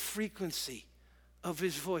hear the frequency of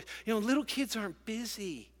his voice. You know, little kids aren't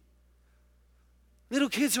busy. Little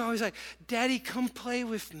kids are always like, Daddy, come play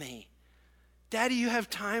with me. Daddy, you have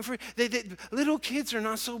time for it? Little kids are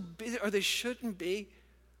not so busy, or they shouldn't be.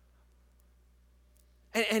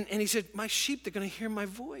 And he said, my sheep, they're going to hear my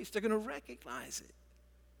voice. They're going to recognize it.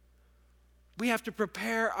 We have to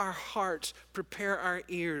prepare our hearts, prepare our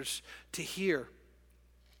ears to hear.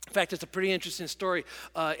 In fact, it's a pretty interesting story.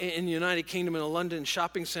 In the United Kingdom, in a London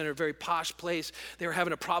shopping center, a very posh place, they were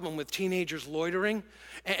having a problem with teenagers loitering.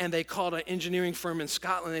 And they called an engineering firm in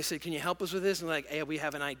Scotland. They said, can you help us with this? And they're like, hey, we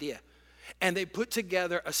have an idea. And they put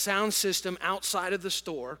together a sound system outside of the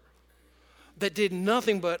store that did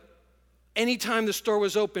nothing but anytime the store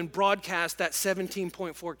was open, broadcast that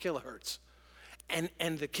 17.4 kilohertz.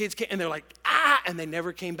 And the kids came, and they're like, and they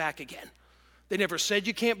never came back again. They never said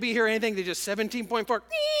you can't be here or anything. They just 17.4,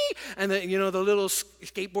 and the little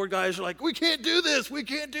skateboard guys are like, we can't do this.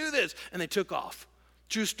 And they took off.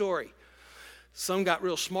 True story. Some got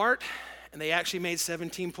real smart, and they actually made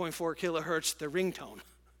 17.4 kilohertz the ringtone.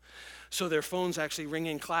 So their phones actually ring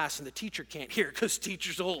in class, and the teacher can't hear because the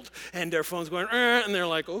teacher's old, and their phone's going, and they're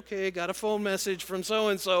like, okay, got a phone message from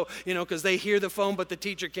so-and-so, because they hear the phone, but the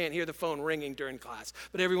teacher can't hear the phone ringing during class.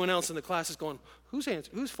 But everyone else in the class is going, whose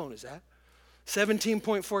phone is that?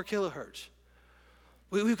 17.4 kilohertz.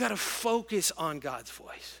 We've got to focus on God's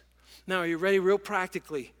voice. Now, are you ready real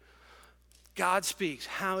practically? God speaks.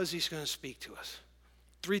 How is he going to speak to us?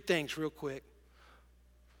 3 things real quick.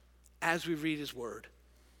 As we read his word.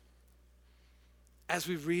 As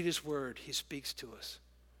we read his word, he speaks to us.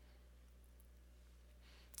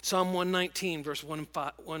 Psalm 119, verse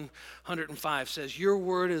 105 says, your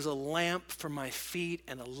word is a lamp for my feet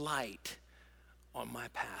and a light on my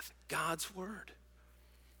path. God's word.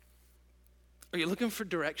 Are you looking for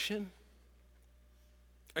direction?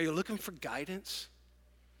 Are you looking for guidance?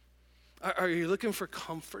 Are you looking for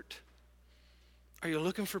comfort? Are you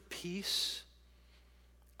looking for peace?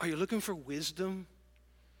 Are you looking for wisdom?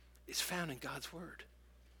 It's found in God's word.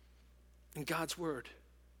 In God's word.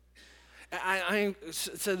 I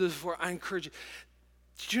said this before, I encourage you.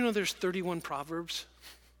 Did you know there's 31 Proverbs?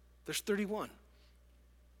 There's 31.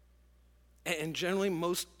 And generally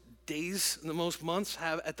most days, the most months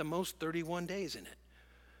have at the most 31 days in it.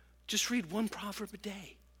 Just read one proverb a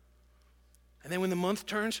day. And then when the month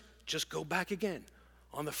turns, just go back again.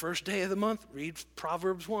 On the first day of the month, read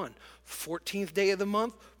Proverbs 1. 14th day of the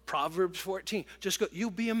month, Proverbs 14. Just go. You'll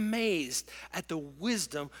be amazed at the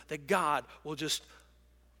wisdom that God will just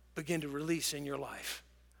begin to release in your life.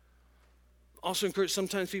 Also encourage,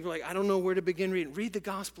 sometimes people are like, I don't know where to begin reading. Read the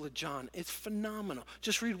Gospel of John. It's phenomenal.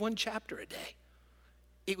 Just read one chapter a day.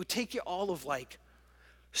 It would take you all of like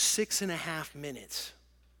 6.5 minutes.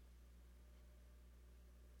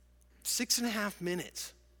 6.5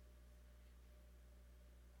 minutes.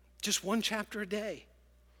 Just one chapter a day.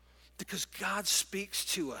 Because God speaks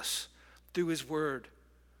to us through his word.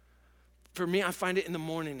 For me, I find it in the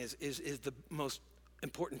morning is the most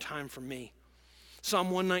important time for me.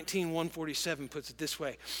 Psalm 119, 147 puts it this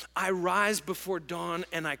way. I rise before dawn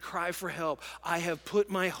and I cry for help. I have put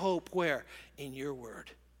my hope where? In your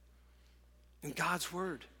word. In God's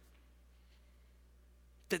word.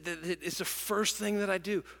 It's the first thing that I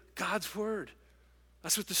do. God's word.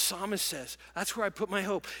 That's what the psalmist says. That's where I put my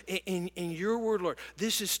hope. In your word, Lord.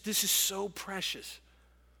 This is so precious.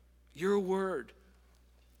 Your word.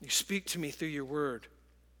 You speak to me through your word.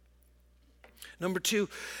 Number 2,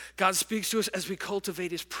 God speaks to us as we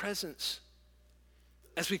cultivate his presence.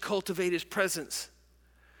 As we cultivate his presence.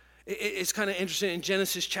 It's kind of interesting. In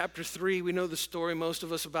Genesis chapter 3, we know the story, most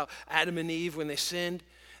of us, about Adam and Eve when they sinned.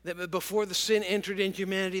 That before the sin entered into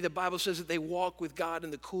humanity, the Bible says that they walked with God in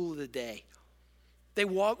the cool of the day. They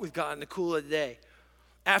walked with God in the cool of the day.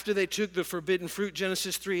 After they took the forbidden fruit,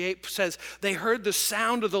 Genesis 3:8 says, they heard the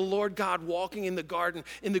sound of the Lord God walking in the garden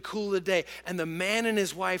in the cool of the day. And the man and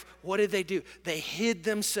his wife, what did they do? They hid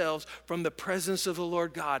themselves from the presence of the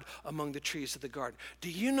Lord God among the trees of the garden.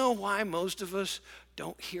 Do you know why most of us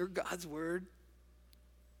don't hear God's word?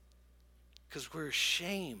 Because we're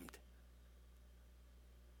ashamed.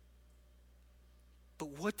 But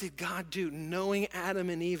what did God do? Knowing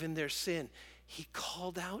Adam and Eve in their sin, he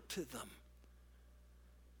called out to them.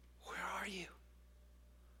 Where are you?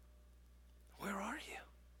 Where are you?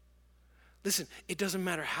 Listen, it doesn't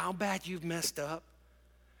matter how bad you've messed up.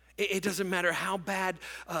 It doesn't matter how bad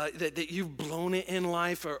that you've blown it in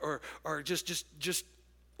life or just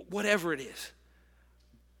whatever it is.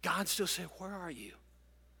 God's still saying, where are you?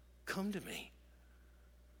 Come to me.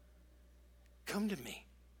 Come to me.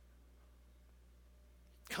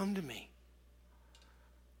 Come to me.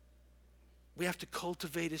 We have to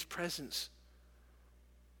cultivate his presence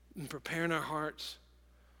and prepare in our hearts.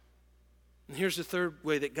 And here's the third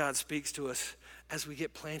way that God speaks to us as we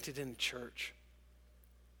get planted in the church.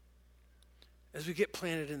 As we get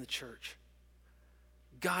planted in the church,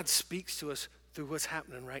 God speaks to us through what's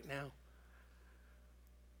happening right now.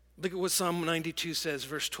 Look at what Psalm 92 says,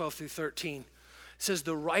 verse 12 through 13. It says,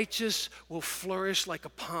 the righteous will flourish like a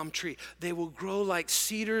palm tree. They will grow like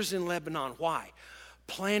cedars in Lebanon. Why?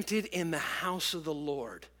 Planted in the house of the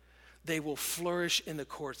Lord. They will flourish in the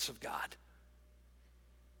courts of God.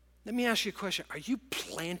 Let me ask you a question. Are you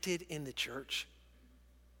planted in the church?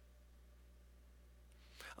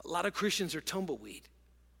 A lot of Christians are tumbleweed.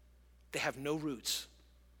 They have no roots.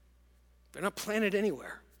 They're not planted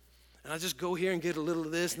anywhere. And I just go here and get a little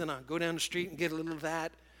of this, and then I'll go down the street and get a little of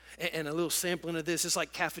that, and a little sampling of this. It's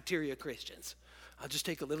like cafeteria Christians. I'll just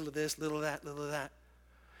take a little of this, little of that, little of that.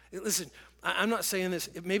 Listen, I'm not saying this.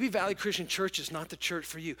 Maybe Valley Christian Church is not the church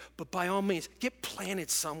for you, but by all means, get planted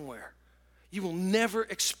somewhere. You will never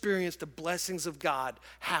experience the blessings of God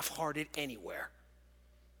half-hearted anywhere.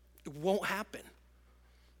 It won't happen.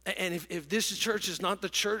 And if this church is not the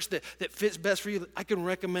church that fits best for you, I can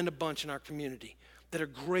recommend a bunch in our community that are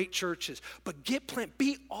great churches. But get planted.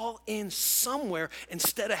 Be all in somewhere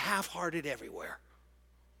instead of half-hearted everywhere.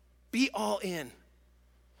 Be all in.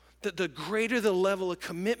 The greater the level of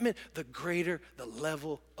commitment, the greater the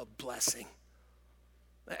level of blessing.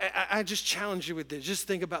 I just challenge you with this. Just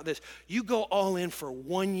think about this. You go all in for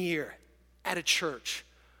 1 year at a church.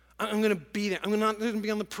 I'm going to be there. I'm not going to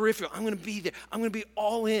be on the peripheral. I'm going to be there. I'm going to be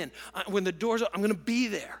all in. When the doors open, I'm going to be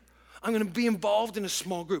there. I'm going to be involved in a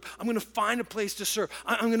small group. I'm going to find a place to serve.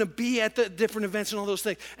 I'm going to be at the different events and all those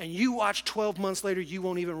things. And you watch 12 months later, you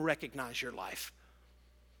won't even recognize your life.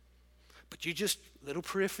 But you just, little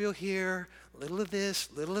peripheral here, little of this,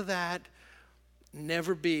 little of that.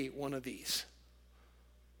 Never be one of these.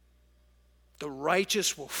 The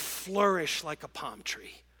righteous will flourish like a palm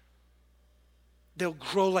tree. They'll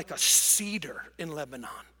grow like a cedar in Lebanon.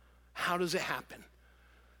 How does it happen?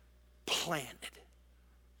 Planted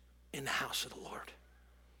in the house of the Lord.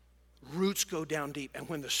 Roots go down deep. And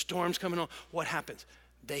when the storm's coming on, what happens?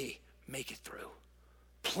 They make it through.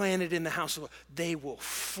 Planted in the house of the Lord, they will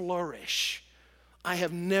flourish. I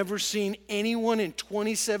have never seen anyone in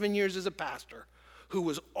 27 years as a pastor who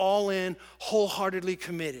was all in, wholeheartedly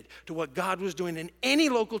committed to what God was doing in any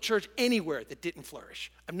local church anywhere that didn't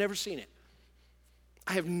flourish. I've never seen it.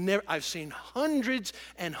 I've seen hundreds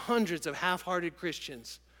and hundreds of half-hearted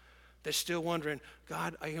Christians that's still wondering,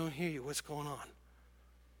 God, I don't hear you. What's going on?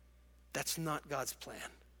 That's not God's plan.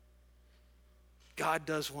 God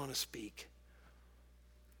does want to speak.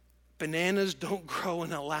 Bananas don't grow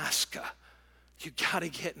in Alaska. You got to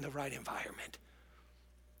get in the right environment.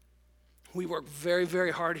 We work very,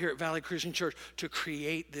 very hard here at Valley Christian Church to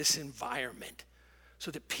create this environment so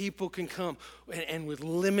that people can come and with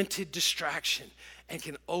limited distraction and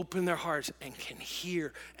can open their hearts and can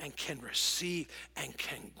hear and can receive and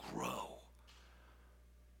can grow.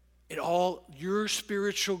 Your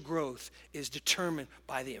spiritual growth is determined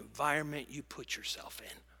by the environment you put yourself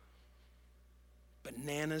in.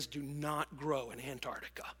 Bananas do not grow in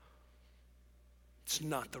Antarctica. It's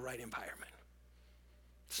not the right environment.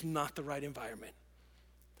 It's not the right environment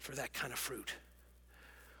for that kind of fruit.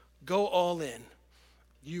 Go all in.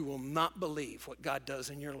 You will not believe what God does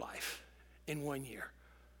in your life in 1 year.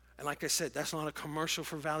 And like I said, that's not a commercial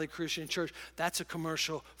for Valley Christian Church. That's a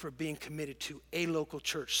commercial for being committed to a local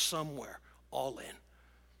church somewhere, all in.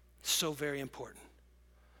 So very important.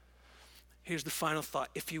 Here's the final thought.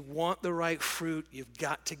 If you want the right fruit, you've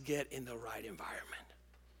got to get in the right environment.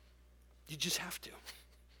 You just have to.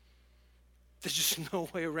 There's just no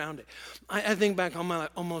way around it. I think back on my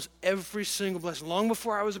life, almost every single blessing, long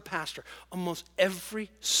before I was a pastor, almost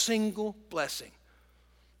every single blessing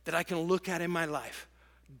that I can look at in my life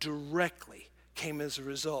directly came as a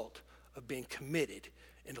result of being committed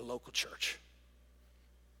in a local church.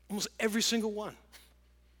 Almost every single one.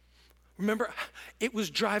 Remember, it was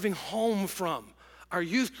driving home from our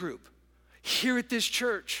youth group here at this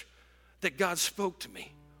church that God spoke to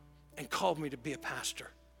me and called me to be a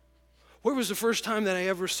pastor. Where was the first time that I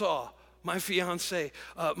ever saw my fiance,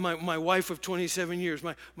 my wife of 27 years,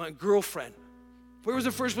 my girlfriend? Where was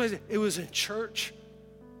the first place? It was in church.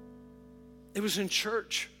 It was in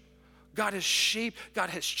church. God has shaped,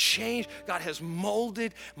 God has changed, God has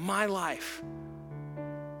molded my life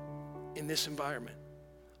in this environment.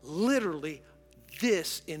 Literally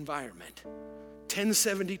this environment.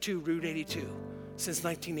 1072 Route 82 since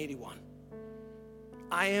 1981.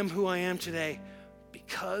 I am who I am today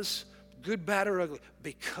because, good, bad, or ugly,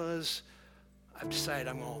 because I've decided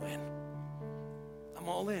I'm all in. I'm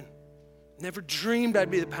all in. Never dreamed I'd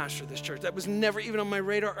be the pastor of this church. That was never even on my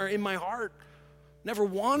radar or in my heart. Never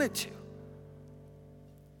wanted to.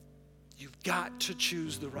 You've got to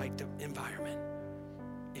choose the right environment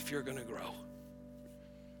if you're going to grow.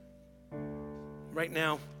 Right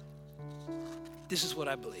now, this is what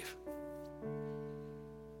I believe.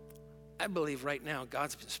 I believe right now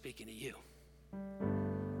God's been speaking to you.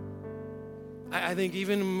 I think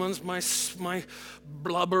even amongst my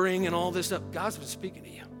blubbering and all this stuff, God's been speaking to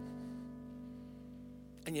you.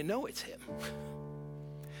 And you know it's him.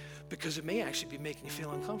 Because it may actually be making you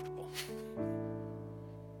feel uncomfortable.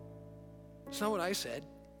 It's not what I said.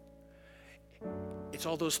 It's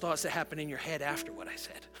all those thoughts that happen in your head after what I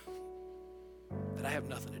said that I have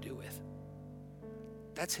nothing to do with.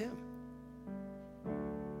 That's him.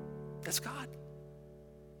 That's God.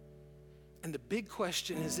 And the big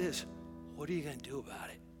question is this: what are you going to do about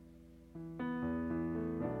it?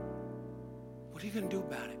 What are you going to do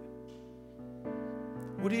about it?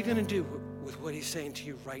 What are you going to do with what he's saying to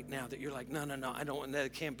you right now that you're like, no, I don't want that.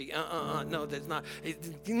 It can't be. No, that's not.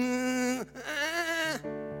 Yeah,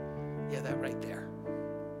 that right there.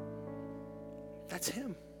 That's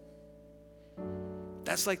him.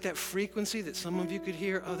 That's like that frequency that some of you could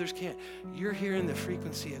hear, others can't. You're hearing the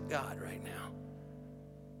frequency of God right now.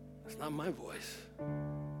 It's not my voice.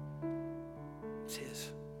 It's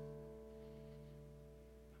his.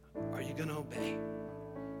 Are you going to obey?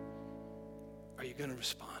 Are you going to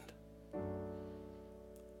respond?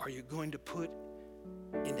 Are you going to put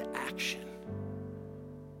into action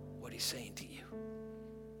what he's saying to you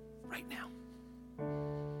right now?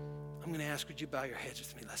 I'm going to ask, would you bow your heads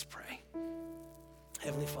with me? Let's pray.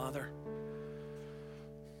 Heavenly Father,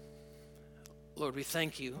 Lord, we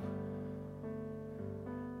thank you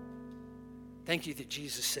Thank you that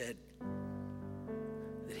Jesus said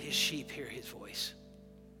that his sheep hear his voice.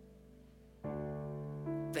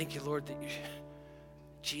 Thank you, Lord, that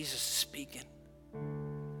Jesus is speaking.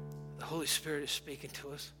 The Holy Spirit is speaking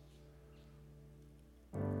to us.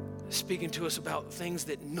 Speaking to us about things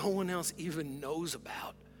that no one else even knows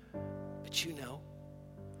about, but you know.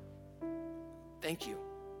 Thank you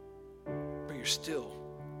for your still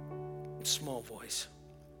and small voice.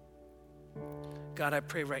 God, I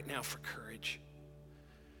pray right now for courage.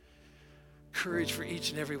 Courage for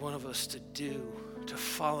each and every one of us to do, to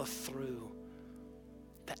follow through,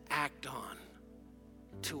 to act on,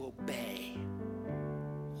 to obey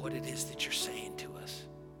what it is that you're saying to us.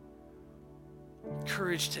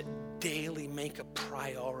 Courage to daily make a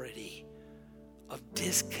priority of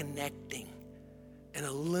disconnecting and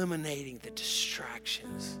eliminating the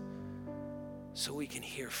distractions so we can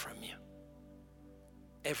hear from you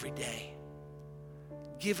every day.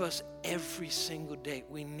 Give us every single day.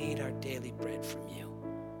 We need our daily bread from you.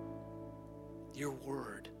 Your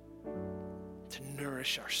word to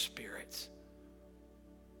nourish our spirits,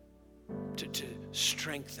 to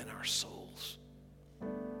strengthen our souls.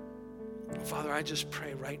 Father, I just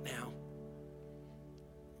pray right now,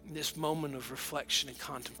 in this moment of reflection and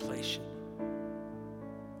contemplation,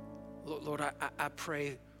 Lord, I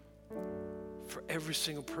pray for every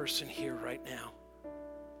single person here right now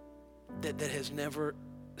that has never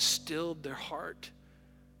stilled their heart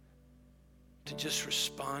to just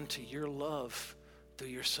respond to your love through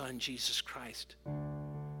your Son, Jesus Christ,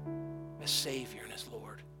 as Savior and as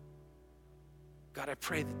Lord. God, I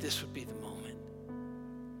pray that this would be the moment.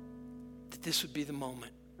 That this would be the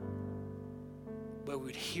moment where we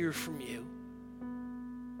would hear from you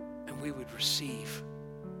and we would receive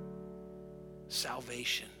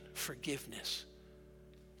salvation, forgiveness,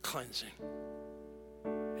 cleansing,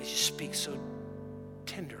 as you speak so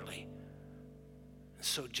tenderly and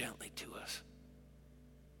so gently to us.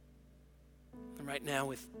 And right now,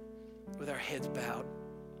 with our heads bowed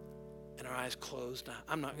and our eyes closed,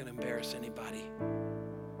 I'm not going to embarrass anybody.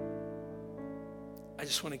 I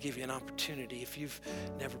just want to give you an opportunity. If you've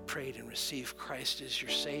never prayed and received Christ as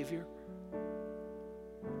your Savior,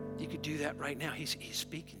 you could do that right now. He's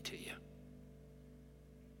speaking to you.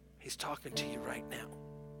 He's talking to you right now.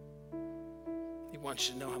 He wants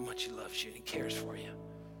you to know how much he loves you and he cares for you.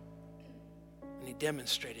 And he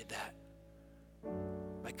demonstrated that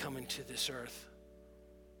by coming to this earth,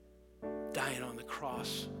 dying on the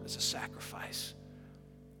cross as a sacrifice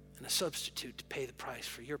and a substitute to pay the price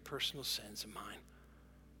for your personal sins and mine.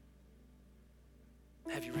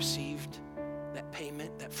 Have you received that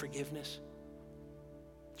payment, that forgiveness?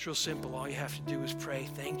 It's real simple. All you have to do is pray,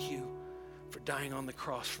 thank you for dying on the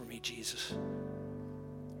cross for me, Jesus.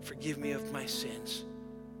 Forgive me of my sins.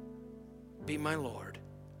 Be my Lord.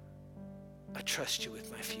 I trust you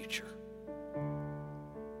with my future.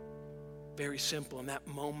 Very simple. In that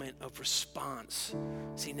moment of response,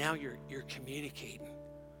 see, now you're communicating.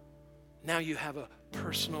 Now you have a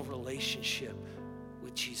personal relationship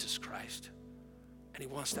with Jesus Christ. And he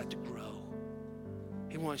wants that to grow.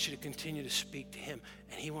 He wants you to continue to speak to him.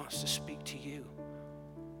 And he wants to speak to you.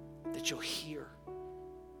 That you'll hear.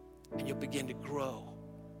 And you'll begin to grow.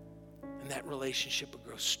 And that relationship will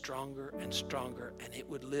grow stronger and stronger. And it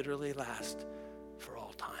would literally last for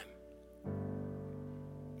all time.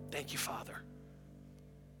 Thank you, Father,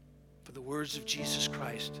 for the words of Jesus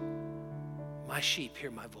Christ. My sheep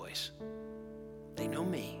hear my voice. They know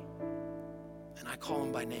me, and I call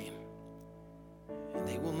them by name. And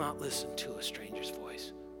they will not listen to a stranger's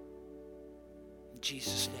voice. In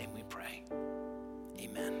Jesus' name we pray.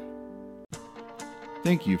 Amen.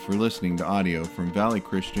 Thank you for listening to audio from Valley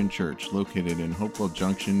Christian Church, located in Hopewell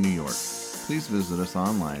Junction, New York. Please visit us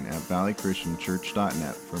online at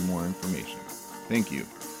valleychristianchurch.net for more information. Thank you.